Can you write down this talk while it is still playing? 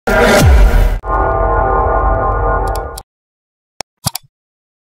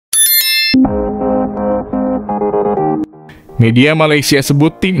Media Malaysia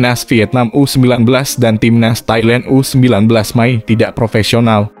sebut Timnas Vietnam U-19 dan Timnas Thailand U-19 main tidak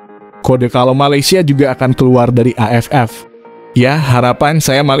profesional. Kode kalau Malaysia juga akan keluar dari AFF. Ya, harapan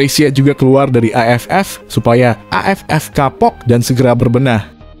saya Malaysia juga keluar dari AFF, supaya AFF kapok dan segera berbenah.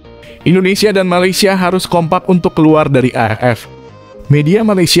 Indonesia dan Malaysia harus kompak untuk keluar dari AFF. Media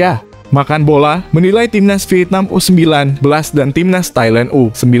Malaysia, Makan Bola, menilai Timnas Vietnam U-19 dan Timnas Thailand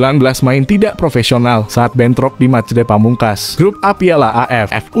U-19 main tidak profesional saat bentrok di matchday pamungkas Grup A Piala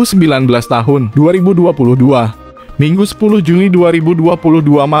AFF U-19 tahun 2022, Minggu 10 Juli 2022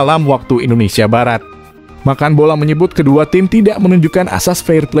 malam waktu Indonesia Barat. Makan Bola menyebut kedua tim tidak menunjukkan asas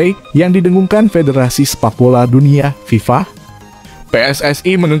fair play yang didengungkan Federasi Sepakbola Dunia (FIFA).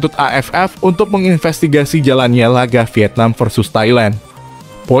 PSSI menuntut AFF untuk menginvestigasi jalannya laga Vietnam versus Thailand.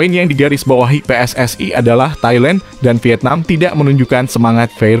 Poin yang digarisbawahi PSSI adalah Thailand dan Vietnam tidak menunjukkan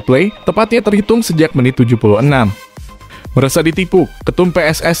semangat fair play, tepatnya terhitung sejak menit 76. Merasa ditipu, Ketum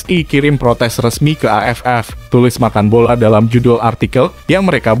PSSI kirim protes resmi ke AFF, tulis Makan Bola dalam judul artikel yang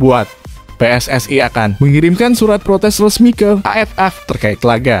mereka buat. PSSI akan mengirimkan surat protes resmi ke AFF terkait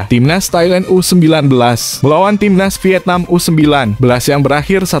laga Timnas Thailand U-19 melawan Timnas Vietnam U-19 yang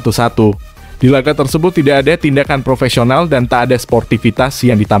berakhir 1-1. Di laga tersebut tidak ada tindakan profesional dan tak ada sportivitas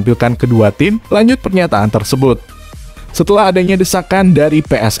yang ditampilkan kedua tim, lanjut pernyataan tersebut. Setelah adanya desakan dari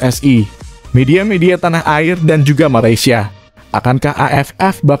PSSI, media-media tanah air dan juga Malaysia, akankah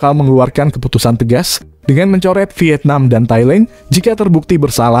AFF bakal mengeluarkan keputusan tegas dengan mencoret Vietnam dan Thailand jika terbukti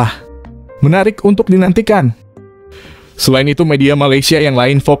bersalah? Menarik untuk dinantikan. Selain itu, media Malaysia yang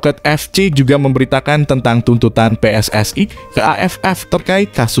lain Foket FC juga memberitakan tentang tuntutan PSSI ke AFF terkait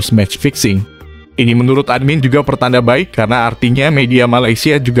kasus match fixing. Ini menurut admin juga pertanda baik karena artinya media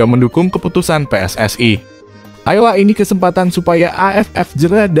Malaysia juga mendukung keputusan PSSI. Ayolah, ini kesempatan supaya AFF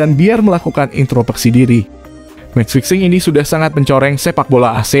jera dan biar melakukan introspeksi diri. Match fixing ini sudah sangat mencoreng sepak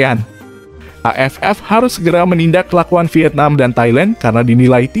bola ASEAN. AFF harus segera menindak kelakuan Vietnam dan Thailand karena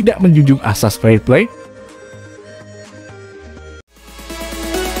dinilai tidak menjunjung asas fair play